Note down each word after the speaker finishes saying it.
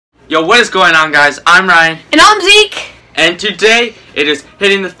Yo, what is going on, guys? I'm Ryan. And I'm Zeke. And today, it is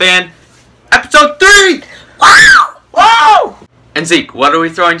Hitting the Fan, Episode 3! Wow! Whoa! And Zeke, what are we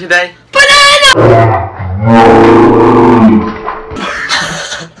throwing today? Banana!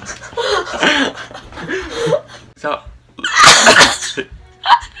 So...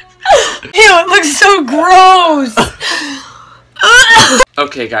 Ew, it looks so gross!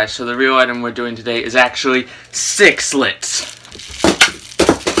 Okay, guys, so the real item we're doing today is actually Sixlets.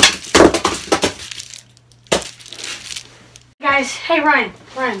 Guys, hey Ryan,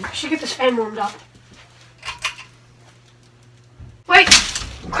 I should get this fan warmed up. Wait,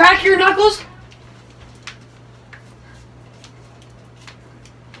 crack your knuckles.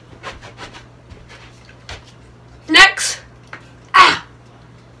 Next. Ah.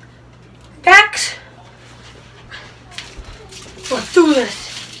 Backs. Let's do this.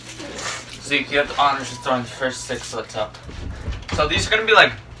 Zeke, you have the honors of throwing the first Sixlets up. So these are going to be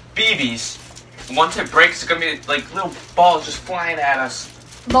like BBs. Once it breaks, it's going to be like little balls just flying at us.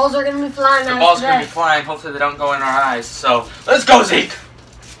 Balls are going to be flying at us. The balls are going to be flying. Hopefully they don't go in our eyes. So, let's go, Zeke!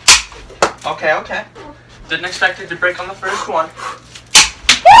 Okay. Didn't expect it to break on the first one.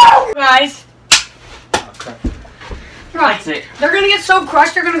 Woo! Guys. Okay. Right. That's it. They're going to get so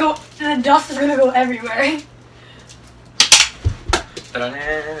crushed, they're going to go, and the dust is going to go everywhere. You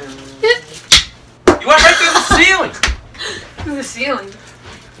went right through the ceiling! Through the ceiling?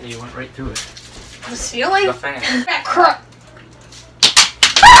 Yeah, you went right through it. The ceiling? The fan. That crap.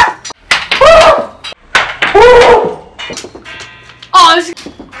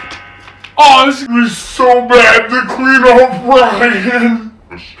 Oh, this is so bad to clean off, Ryan.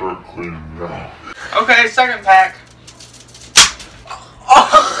 Let's start cleaning it off. Okay, second pack.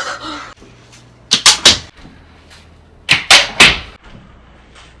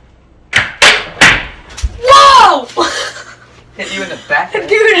 Whoa! Hit you in the back.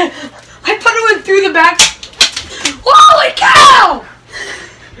 Dude, I put it went through the back. Holy cow!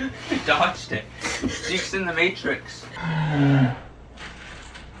 You dodged it. Zeke's in the Matrix.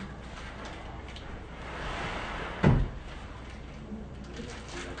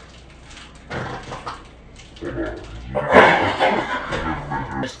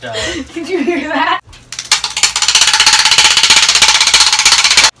 Did you hear that?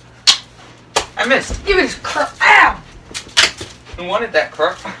 I missed. Give me this crap. Ow! Who wanted that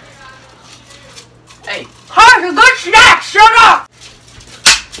crook? Hey. Here's a good snack. Shut up!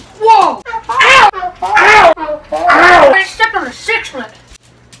 Whoa! Ow! Ow! Ow! I stepped on a sixlet.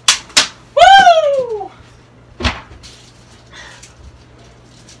 Woo!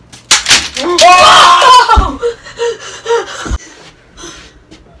 Whoa!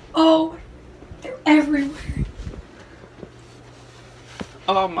 Oh, they're everywhere.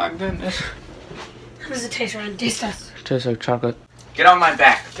 Oh my goodness. How does it taste, Ryan? Taste us. It tastes like chocolate. Get on my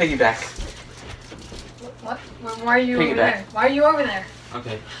back. Piggyback. What? Why are you over there? Why are you over there?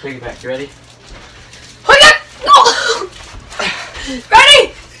 Okay, piggyback. You ready? No!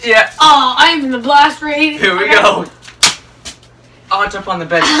 Ready? Yeah. Oh, I'm in the blast rate. Here we go. Oh, jump on the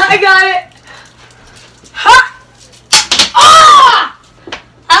bed. I got it. Ha! Ah!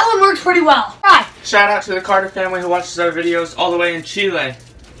 That one works pretty well. Right. Shout out to the Carter family who watches our videos all the way in Chile.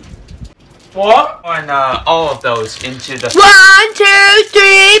 What? And all of those into the 1, 2,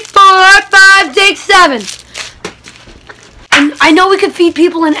 3, 4, 5, 6, 7. And I know we could feed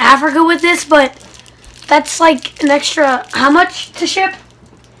people in Africa with this, but that's like an extra. How much to ship?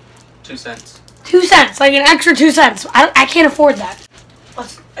 2 cents. 2 cents, like an extra 2 cents. I can't afford that.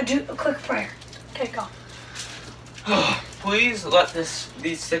 Let's do a quick prayer. Okay, go. Please let these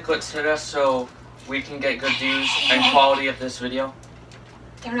Sixlets hit us so we can get good views and quality of this video.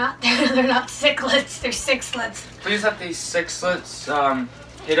 They're not Sixlets. They're Sixlets. Please let these Sixlets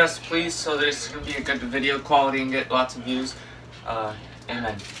hit us, please, so this can be a good video quality and get lots of views.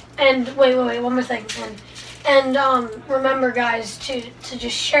 Amen. And wait, one more thing. And remember, guys, to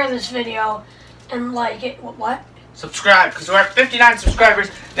just share this video and like it. What? Subscribe, because we're at 59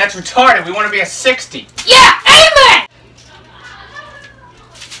 subscribers. That's retarded. We want to be at 60. Yeah, amen.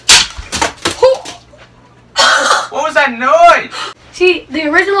 What was that noise? See, the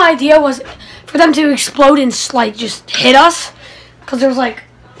original idea was for them to explode and like just hit us, because there was like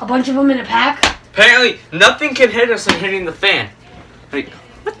a bunch of them in a pack. Apparently, nothing can hit us in hitting the fan. Like,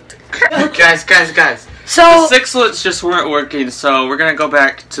 what the crap? Guys. So the Sixlets just weren't working, so we're gonna go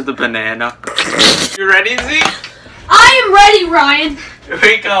back to the banana. You ready, Zeke? I am ready, Ryan. Here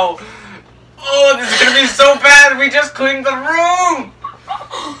we go. Oh, this is gonna be so bad. We just cleaned the room.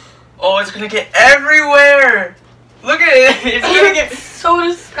 Oh, it's gonna get everywhere. Look at it. It's gonna get so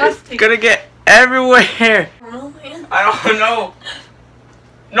disgusting. It's gonna get everywhere. Oh man. I don't know.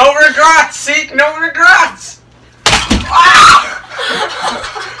 No regrets, seek no regrets. Ah!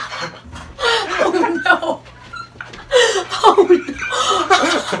 Oh no. Oh no.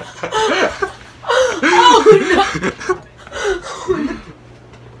 Oh no.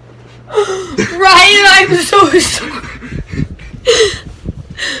 Ryan, I'm so sorry.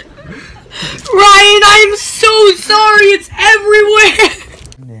 Ryan, I'm so sorry. It's everywhere.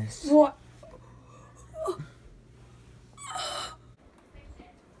 What?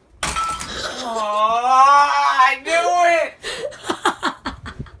 Oh, I knew it.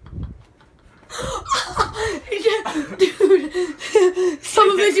 Dude, some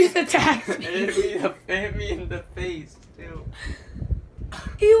of it just attacked me. It hit me in the face too.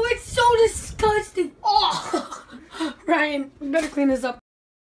 Ew, it's so disgusting. Oh, Ryan, we better clean this up.